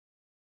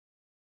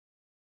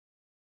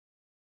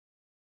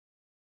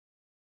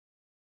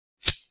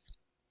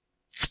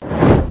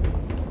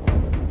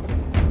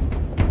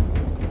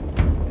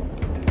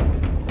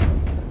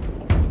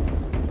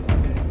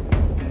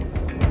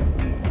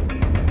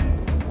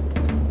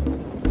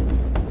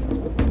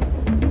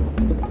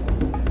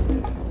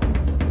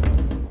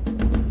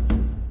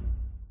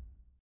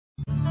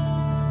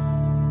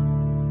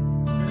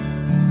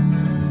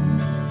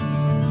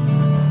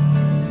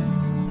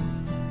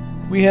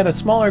We had a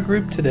smaller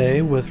group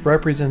today with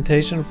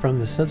representation from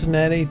the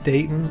Cincinnati,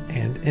 Dayton,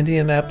 and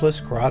Indianapolis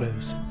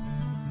grottos.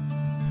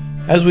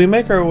 As we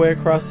make our way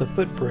across the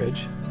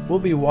footbridge, we'll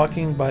be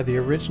walking by the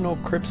original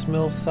Cripps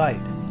mill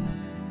site.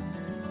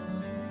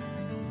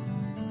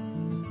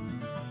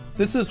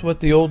 This is what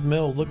the old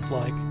mill looked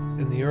like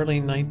in the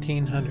early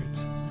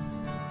 1900s.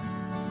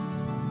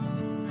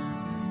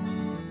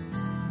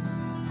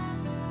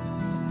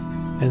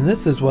 And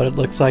this is what it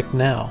looks like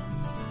now.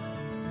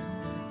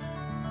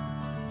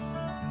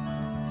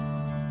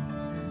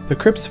 The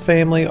Cripps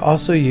family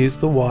also used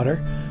the water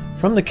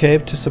from the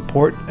cave to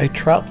support a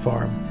trout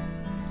farm.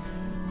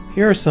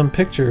 Here are some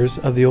pictures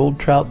of the old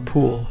trout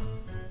pool.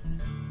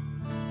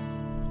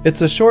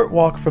 It's a short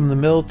walk from the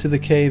mill to the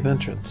cave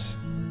entrance.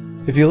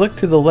 If you look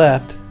to the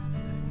left,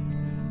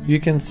 you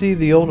can see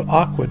the old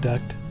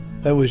aqueduct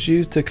that was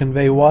used to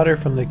convey water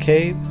from the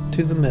cave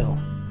to the mill.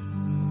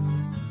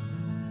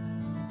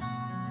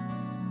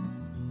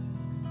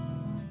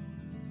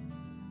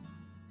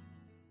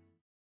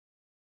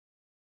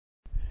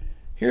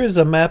 Here is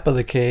a map of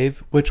the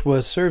cave, which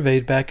was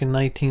surveyed back in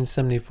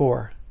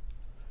 1974.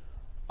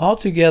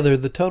 Altogether,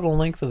 the total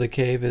length of the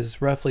cave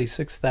is roughly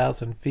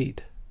 6,000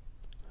 feet.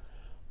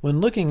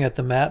 When looking at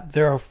the map,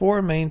 there are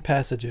 4 main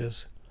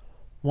passages,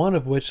 one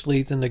of which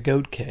leads into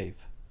Goat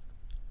Cave.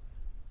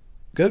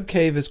 Goat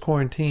Cave is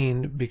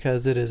quarantined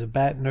because it is a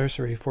bat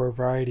nursery for a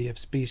variety of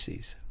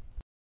species.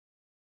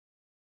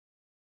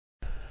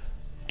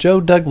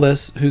 Joe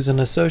Douglas, who's an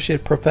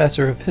associate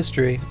professor of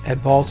history at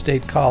Vol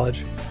State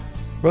College,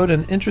 wrote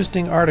an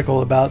interesting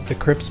article about the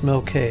Cripps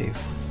Mill Cave.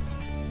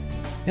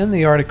 In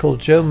the article,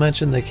 Joe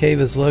mentioned the cave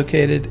is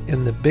located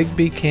in the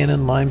Bigby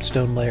Canyon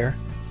limestone layer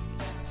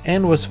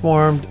and was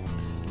formed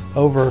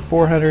over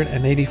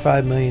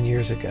 485 million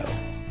years ago.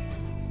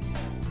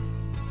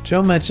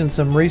 Joe mentioned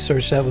some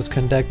research that was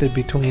conducted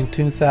between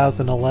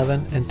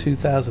 2011 and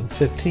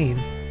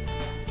 2015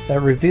 that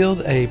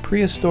revealed a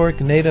prehistoric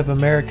Native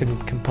American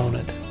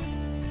component.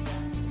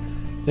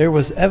 There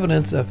was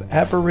evidence of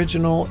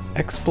Aboriginal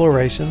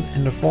exploration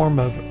in the form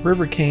of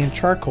river cane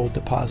charcoal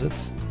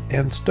deposits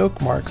and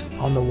stoke marks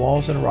on the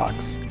walls and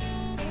rocks.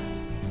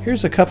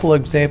 Here's a couple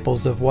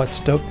examples of what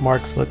stoke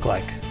marks look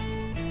like.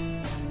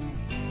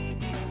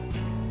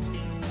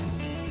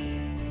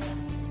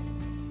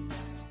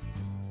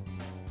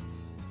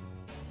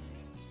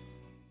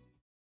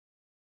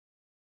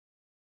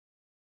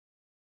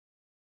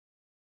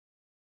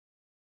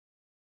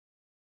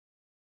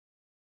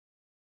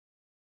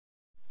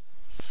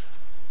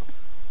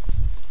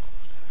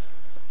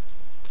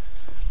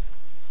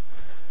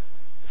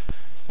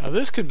 Now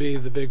this could be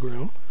the big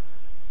room.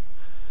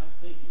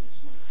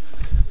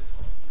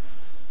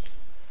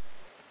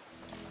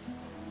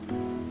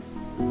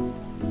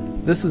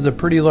 This is a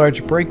pretty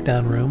large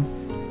breakdown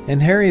room,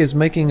 and Harry is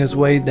making his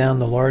way down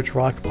the large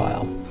rock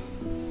pile.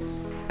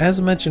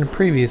 As mentioned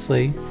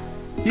previously,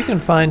 you can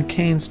find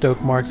cane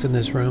stoke marks in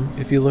this room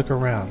if you look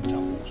around.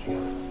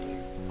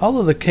 All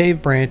of the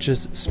cave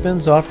branches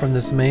spins off from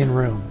this main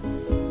room.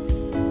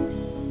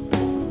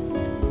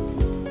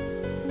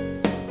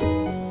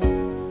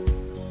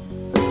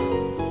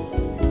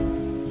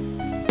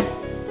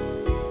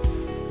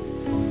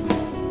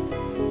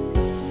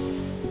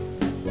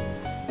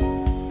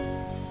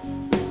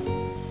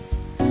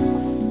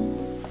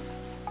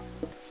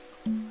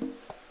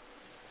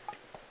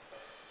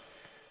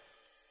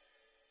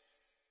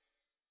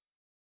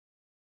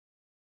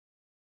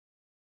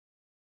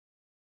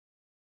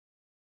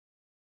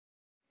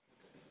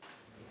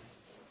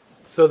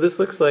 So this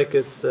looks like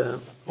it's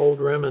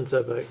old remnants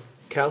of a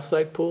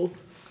calcite pool?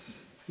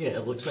 Yeah,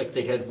 it looks like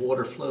they had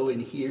water flow in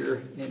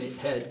here and it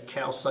had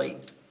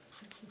calcite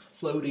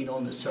floating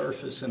on the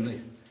surface and the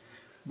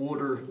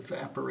water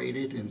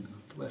evaporated and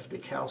left a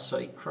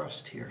calcite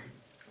crust here.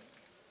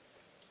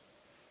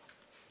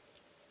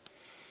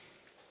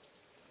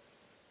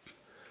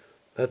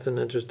 That's an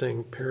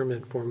interesting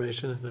pyramid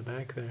formation in the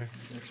back there.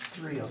 There's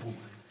 3 of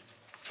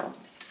them.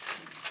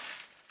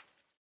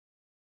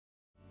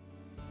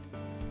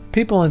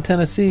 People in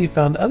Tennessee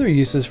found other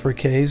uses for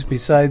caves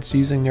besides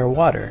using their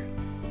water.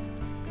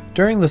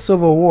 During the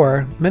Civil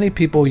War, many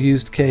people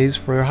used caves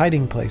for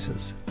hiding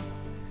places.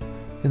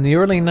 In the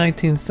early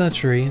 19th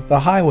century, the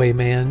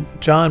highwayman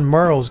John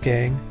Murrell's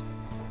gang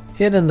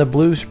hid in the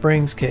Blue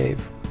Springs Cave,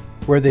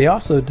 where they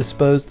also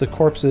disposed the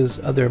corpses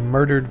of their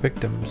murdered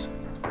victims.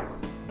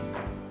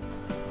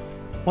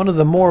 One of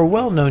the more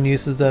well-known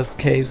uses of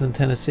caves in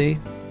Tennessee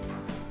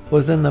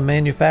was in the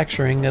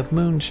manufacturing of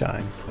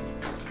moonshine.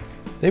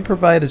 They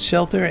provided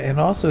shelter and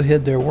also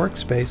hid their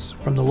workspace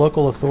from the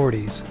local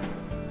authorities.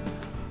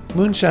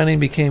 Moonshining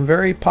became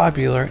very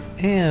popular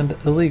and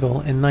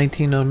illegal in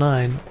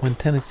 1909 when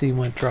Tennessee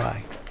went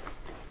dry.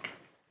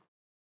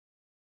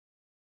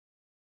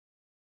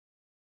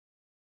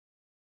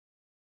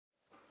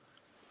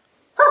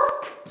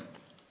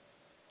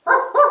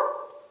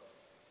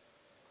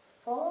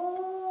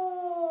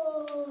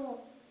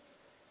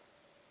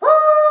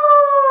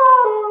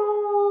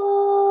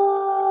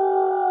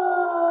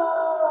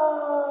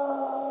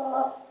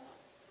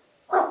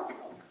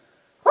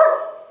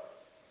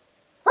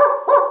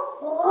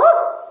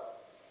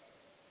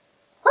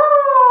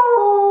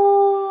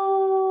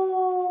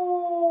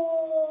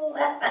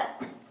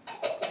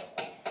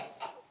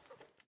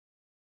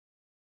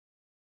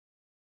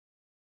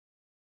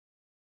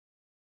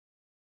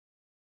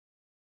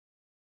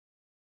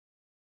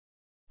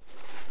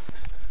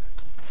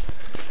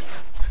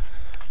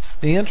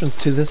 The entrance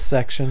to this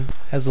section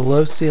has a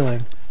low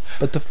ceiling,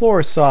 but the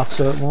floor is soft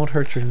so it won't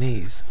hurt your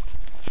knees.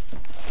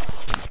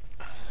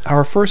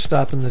 Our first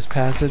stop in this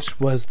passage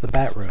was the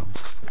bat room.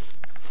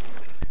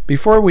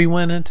 Before we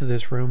went into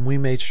this room, we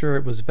made sure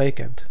it was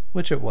vacant,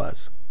 which it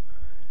was.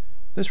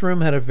 This room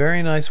had a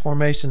very nice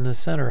formation in the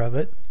center of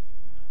it,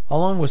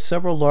 along with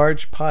several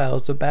large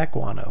piles of bat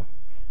guano.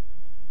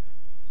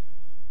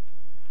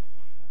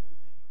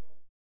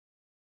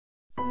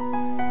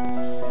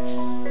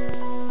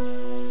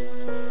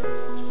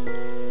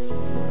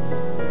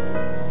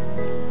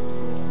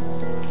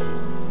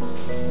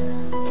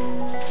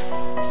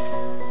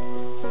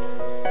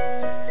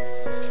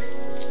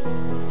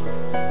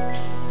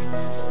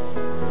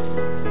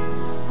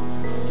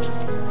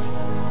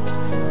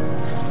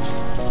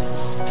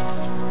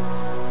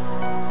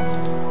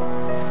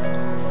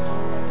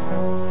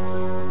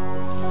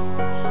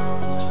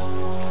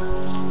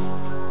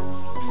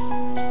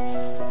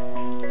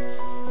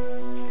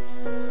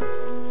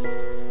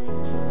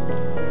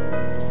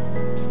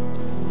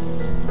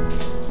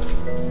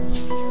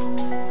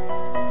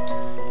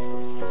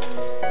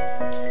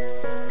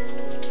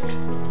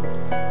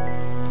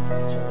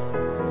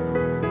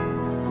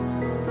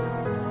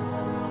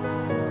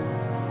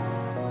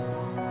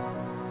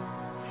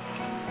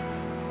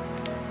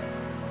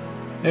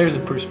 There's a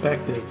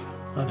perspective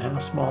on how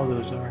small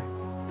those are.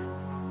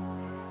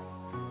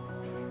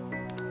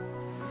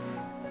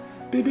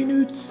 Baby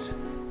newts.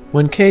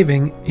 When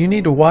caving, you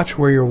need to watch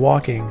where you're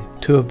walking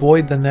to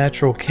avoid the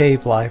natural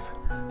cave life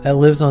that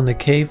lives on the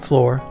cave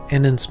floor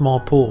and in small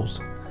pools.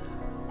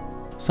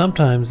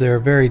 Sometimes they are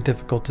very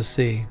difficult to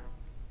see.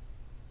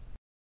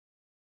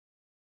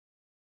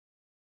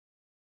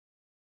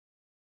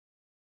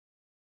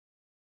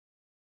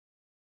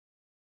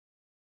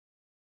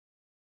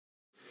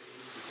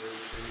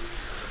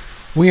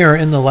 We are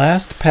in the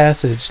last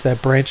passage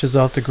that branches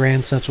off the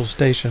Grand Central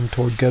Station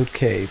toward Goat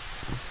Cave.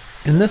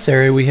 In this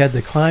area we had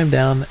to climb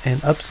down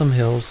and up some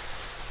hills,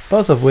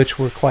 both of which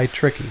were quite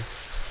tricky.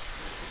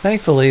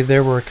 Thankfully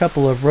there were a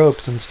couple of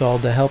ropes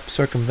installed to help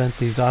circumvent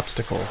these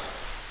obstacles.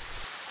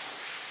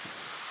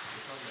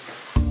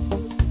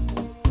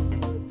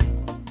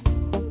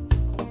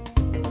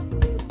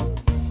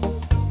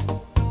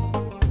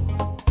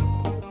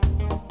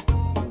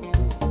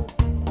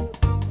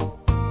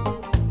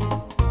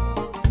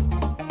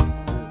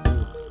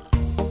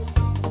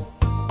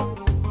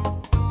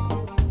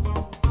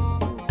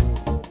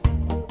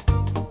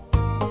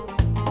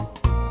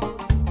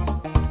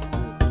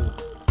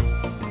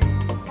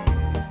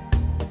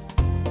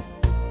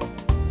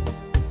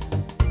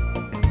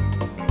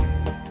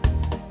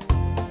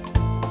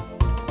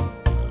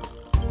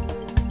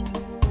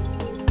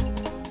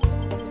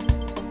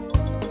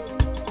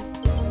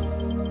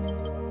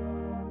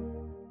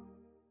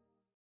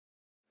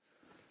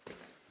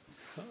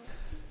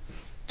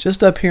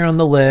 Just up here on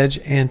the ledge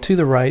and to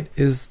the right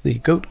is the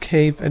Goat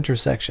Cave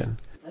intersection.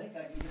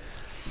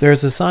 There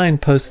is a sign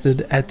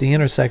posted at the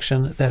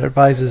intersection that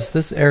advises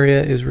this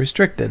area is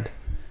restricted,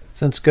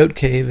 since Goat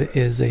Cave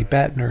is a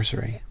bat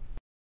nursery.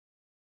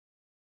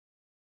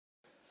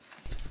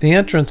 The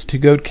entrance to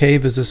Goat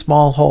Cave is a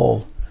small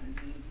hole,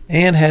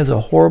 and has a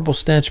horrible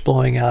stench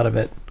blowing out of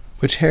it,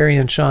 which Harry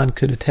and Sean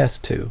could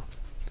attest to.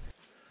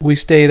 We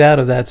stayed out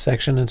of that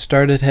section and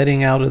started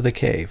heading out of the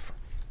cave.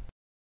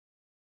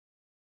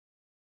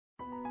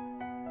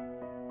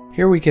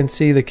 Here we can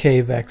see the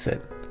cave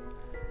exit.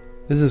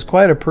 This is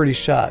quite a pretty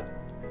shot,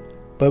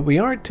 but we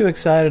aren't too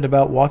excited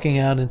about walking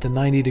out into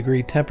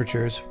 90-degree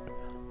temperatures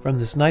from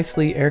this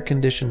nicely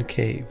air-conditioned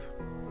cave.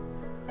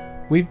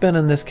 We've been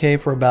in this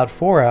cave for about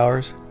 4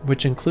 hours,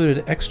 which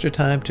included extra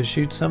time to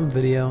shoot some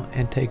video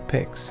and take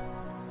pics.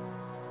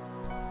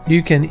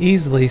 You can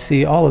easily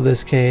see all of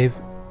this cave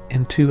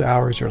in 2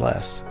 hours or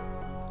less.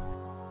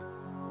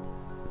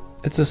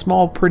 It's a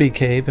small, pretty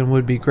cave and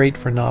would be great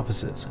for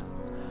novices.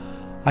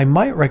 I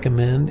might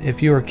recommend,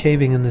 if you are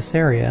caving in this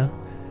area,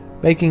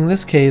 making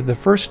this cave the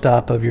first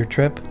stop of your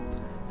trip,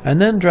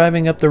 and then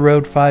driving up the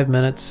road 5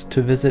 minutes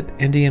to visit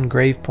Indian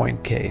Grave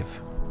Point Cave.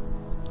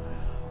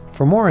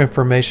 For more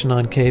information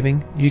on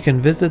caving, you can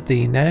visit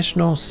the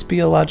National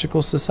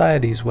Speleological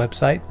Society's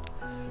website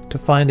to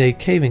find a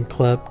caving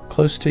club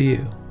close to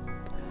you.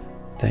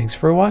 Thanks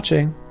for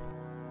watching.